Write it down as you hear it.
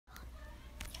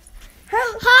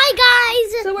Hi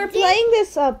guys! So we're playing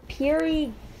this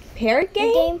Pierre Parrot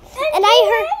game? And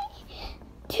I heard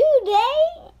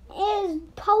today is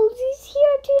Posey's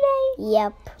here today?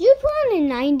 Yep. You put on a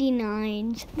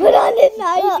 99. Put on a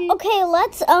 90. Okay,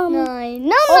 let's 9.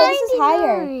 No, oh, this is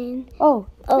higher. Oh,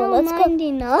 no, let's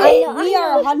 99. go. We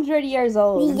are 100 years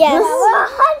old. Yes.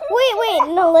 Wait,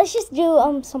 no, let's just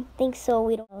do something so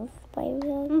we don't play with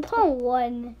it. I'm putting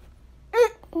 1.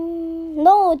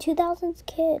 No, 2000's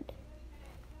kid.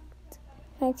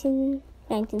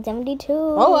 1972.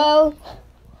 Oh well.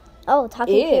 Oh,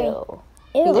 talking Ew.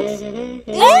 Ew. Looks...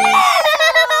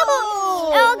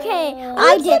 Okay,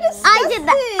 I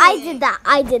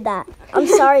did that. I'm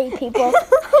sorry, people.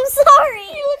 I'm sorry.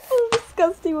 You look so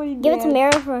disgusting when you Give it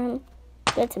tomato for him.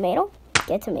 Get tomato.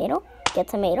 Get tomato. Get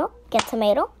tomato. Get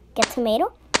tomato. Get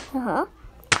tomato.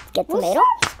 Get tomato. We'll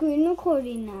stop screen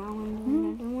recording now and do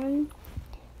another one.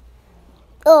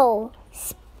 Oh,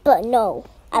 but no.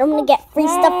 I don't want to get free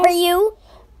stuff for you.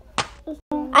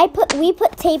 We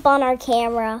put tape on our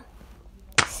camera,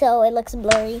 so it looks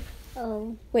blurry.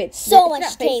 Oh, wait, so much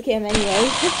not tape. Face cam anyway.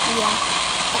 Yeah.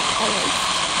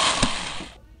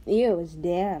 Ew, it's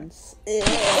dance. Yeah,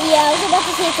 I was about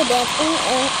to say it's a dance.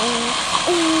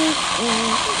 Oh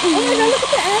my god, look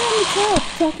at the ad on the top.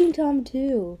 Talking Tom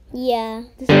 2. Yeah.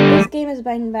 This game is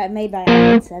made by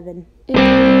Iron 7.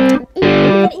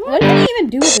 What did he even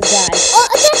do with this guy? Oh,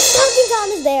 again, Talking Tom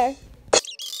is there.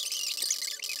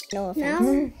 No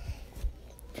offense.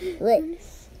 Look.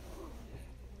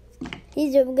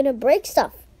 He's gonna break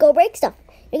stuff. Go break stuff.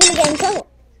 You're gonna get in trouble.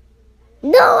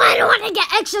 No, I don't want to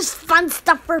get extra fun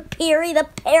stuff for Pierre the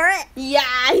parrot. Yeah,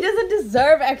 he doesn't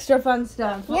deserve extra fun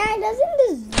stuff. Yeah, he doesn't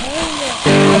deserve it.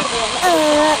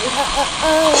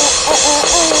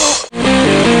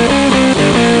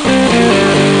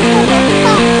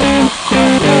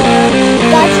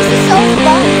 Guys, this is so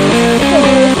fun.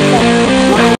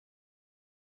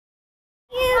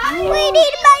 We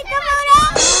need microphone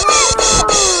access.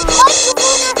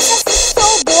 Microphone access is so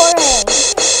boring.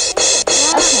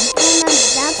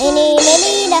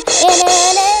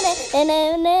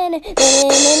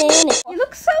 He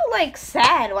looks so like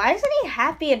sad. Why isn't he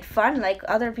happy and fun like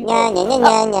other people?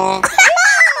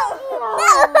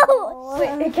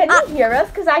 Wait, can you hear us?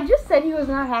 Because I just said he was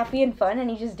not happy and fun and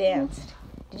he just danced.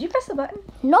 Did you press the button?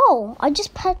 No, I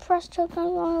just pressed the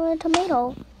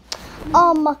tomato.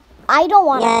 I don't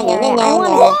want a parrot. I want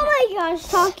oh my gosh,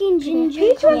 talking ginger.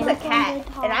 Peach wants a cat,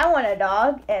 and I want a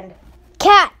dog, and...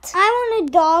 Cat. I want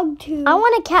a dog too. I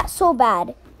want a cat so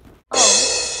bad.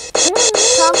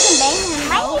 Talking bang.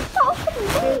 I need talking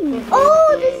bang.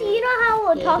 Oh, you know how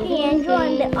Talking Angel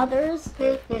and the others,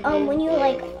 when you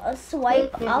like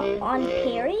swipe up on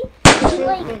Perry,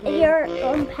 you're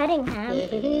petting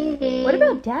him. What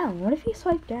about down? What if you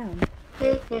swipe down?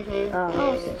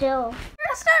 Oh, still.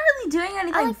 It's not really doing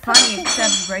anything funny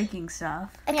except breaking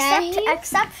stuff.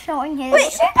 Except showing his.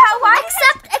 Wait, why?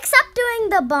 Except doing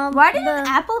the bump. Why did an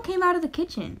apple came out of the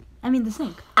kitchen? I mean the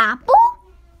sink. Apple?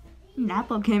 An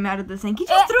apple came out of the sink. He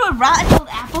just threw a rotten old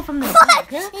apple from the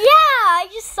sink. Yeah, I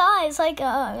just saw it. It's like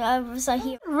I was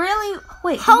here. Really?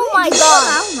 Wait. Oh my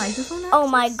god. Oh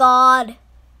my god.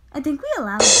 I think we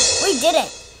allowed it. We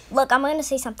didn't. Look, I'm gonna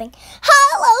say something.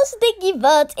 Hello, sticky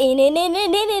butts.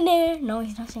 No,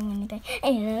 he's not saying anything.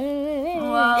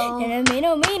 Well, I don't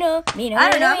know.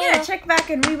 I'm gonna check back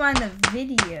and rewind the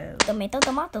video. Tomato.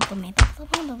 Wait,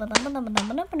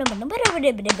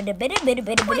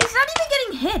 he's not even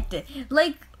getting hit.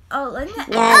 Like, oh, You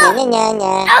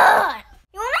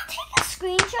wanna take a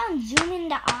screenshot and zoom in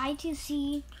the eye to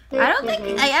see? I don't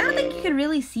think you can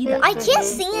really see that. I can't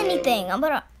see anything.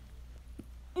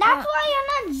 That's why you're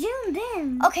not zoomed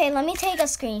in. Okay, let me take a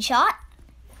screenshot.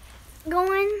 Go.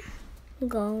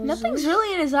 Nothing's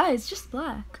really in his eye. It's just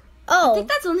black. Oh. I think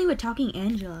that's only with Talking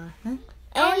Angela. Huh?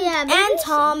 And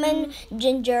Tom and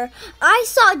Ginger. I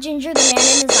saw Ginger the man in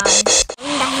his eyes.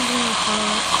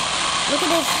 Look at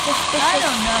his suspicious. I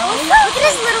don't know. Look at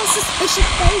his little suspicious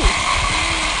face.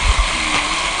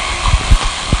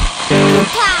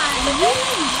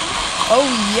 Oh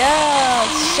yeah,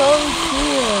 so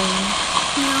cool.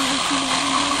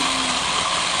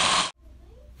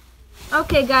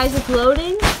 Okay, guys, it's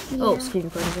loading. Yeah. Oh, screen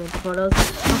recording the photos.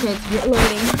 Okay, it's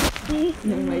loading. Oh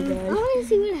my I gosh. want to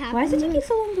see what happens. Why is it taking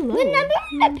so long to load? Remember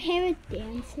when the parrot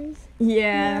dances?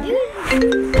 Yeah.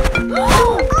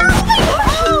 Oh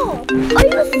my god! Are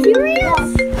you serious?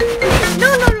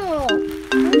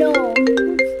 No.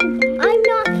 I'm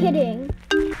not kidding.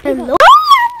 Hello?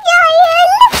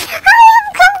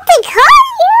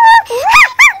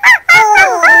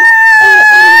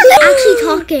 Actually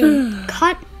talking.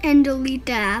 Cut and delete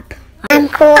the app. I'm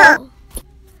cool.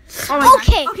 Oh my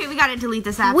Okay. God. Okay, we gotta delete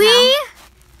this app now. We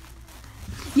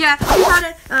Yeah, we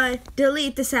gotta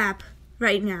delete this app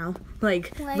right now.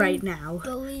 Like right now.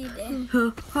 delete it.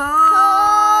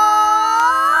 Oh.